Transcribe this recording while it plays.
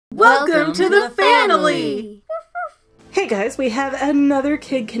Welcome to the Fanily! Hey guys, we have another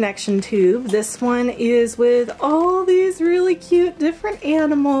Kid Connection tube. This one is with all these really cute different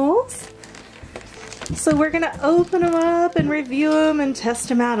animals. So we're gonna open them up and review them and test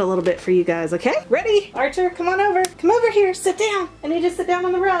them out a little bit for you guys, okay? Ready? Archer, come on over. Come over here, sit down. I need you to sit down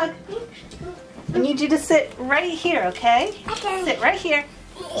on the rug. I need you to sit right here, okay? Okay. Sit right here.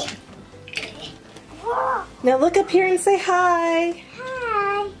 Now look up here and say hi.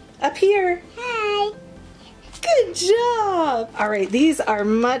 Hi. Up here. Hi. Good job! Alright, these are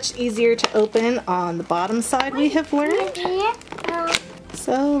much easier to open on the bottom side, we have learned.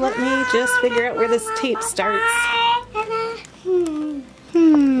 So let me just figure out where this tape starts.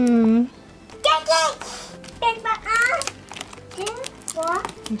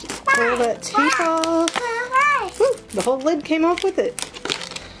 Just pull that tape off. Ooh, the whole lid came off with it.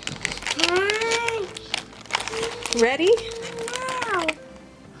 Ready?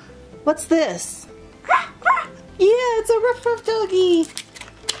 What's this? Yeah, it's a ruff ruff doggy.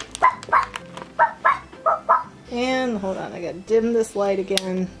 And hold on, I gotta dim this light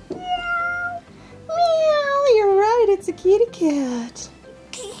again. Meow, you're right, it's a kitty cat.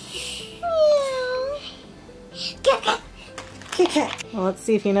 Meow. Kitty cat. Well, let's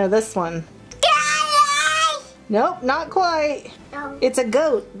see if you know this one. Nope, not quite. It's a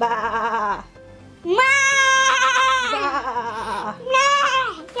goat. Bah. Bah.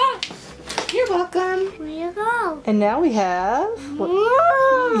 You're welcome. Where you go? And now we have...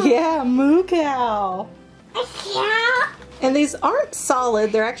 Yeah, moo cow. And these aren't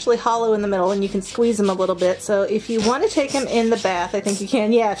solid, they're actually hollow in the middle and you can squeeze them a little bit. So if you want to take them in the bath, I think you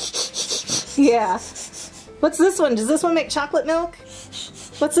can. Yeah. Yeah. What's this one? Does this one make chocolate milk?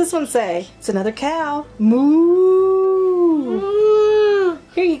 What's this one say? It's another cow. Moo.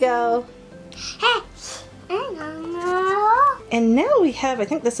 Here you go. And now we have, I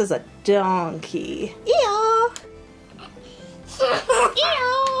think this is a donkey. Eeyaw.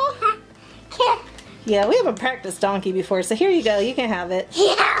 Eeyaw. Yeah, we haven't practiced donkey before, so here you go, you can have it.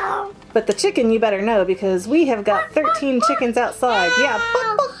 But the chicken you better know because we have got 13 chickens outside. Yeah,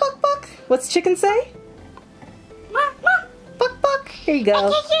 buck, buck, buck, buck. What's chicken say? Buck, buck. Here you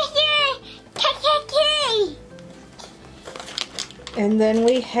go. And then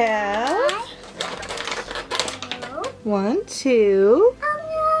we have 1, 2.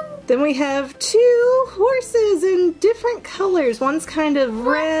 Then we have 2 horses in different colors. One's kind of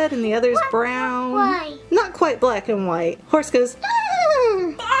red and the other's brown. Not quite black and white. Horse goes,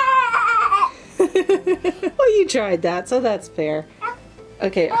 well, you tried that, so that's fair.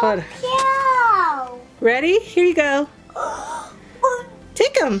 Okay, hold on. Ready? Here you go.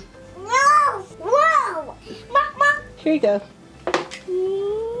 Take them. No. Whoa. Here you go.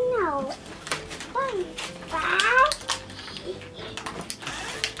 No.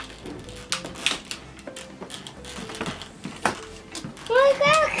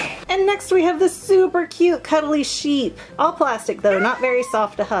 And next we have the super cute cuddly sheep. All plastic though, not very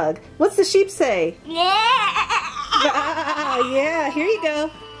soft to hug. What's the sheep say? Yeah, here you go.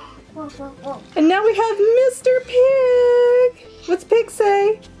 And now we have Mr. Pig. What's Pig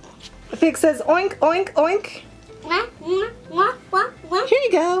say? The pig says oink, oink, oink. Here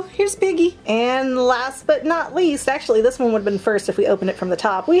you go. Here's Piggy. And last but not least, actually this one would have been first if we opened it from the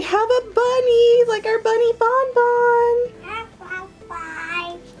top. We have a bunny, like our bunny Bon Bon.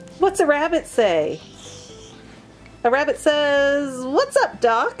 What's a rabbit say? A rabbit says, what's up,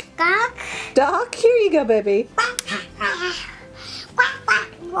 Doc? Doc. Doc, here you go, baby.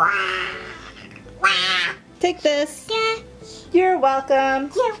 Take this. You're welcome.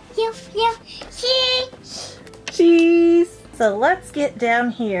 Cheese. So let's get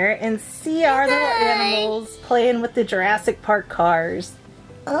down here and see our little animals playing with the Jurassic Park cars.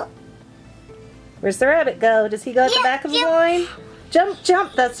 Where's the rabbit go? Does he go at the back of the line? Jump,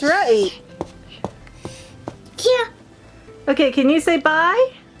 jump, that's right. Okay, can you say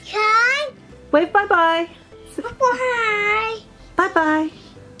bye? Wave bye-bye. Bye. Bye-bye.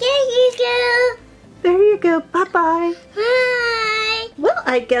 There you go. There you go, bye-bye. Bye. Well,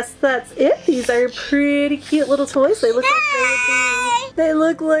 I guess that's it. These are pretty cute little toys. They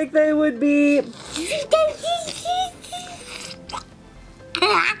look like they would be...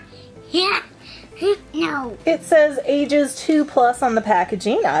 No. It says ages 2+ on the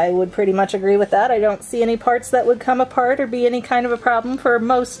packaging. I would pretty much agree with that. I don't see any parts that would come apart or be any kind of a problem for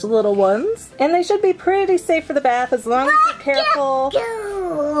most little ones. And they should be pretty safe for the bath as long as you're careful.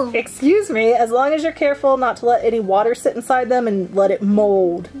 Excuse me, as long as you're careful not to let any water sit inside them and let it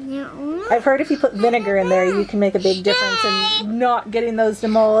mold. I've heard if you put vinegar in there, you can make a big difference in not getting those to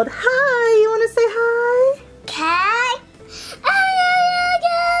mold. Hi, you want to say hi? Hi.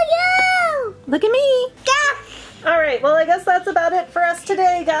 Look at me. Go. Alright, well I guess that's about it for us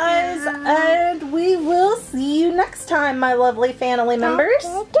today, guys. And we will see you next time, my lovely Fanily members.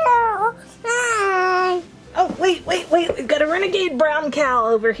 Go. Bye. Oh, wait. We've got a renegade brown cow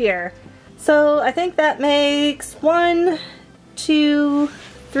over here. So I think that makes 1, 2,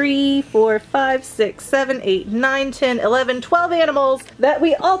 3, 4, 5, 6, 7, 8, 9, 10, 11, 12 animals that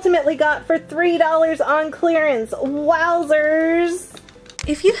we ultimately got for $3 on clearance. Wowzers!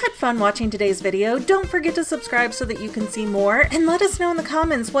 If you had fun watching today's video, don't forget to subscribe so that you can see more, and let us know in the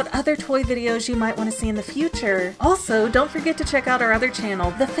comments what other toy videos you might want to see in the future. Also, don't forget to check out our other channel,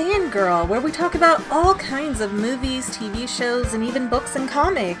 The Fangirl, where we talk about all kinds of movies, TV shows, and even books and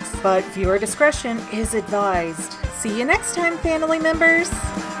comics. But viewer discretion is advised. See you next time, Fanily members!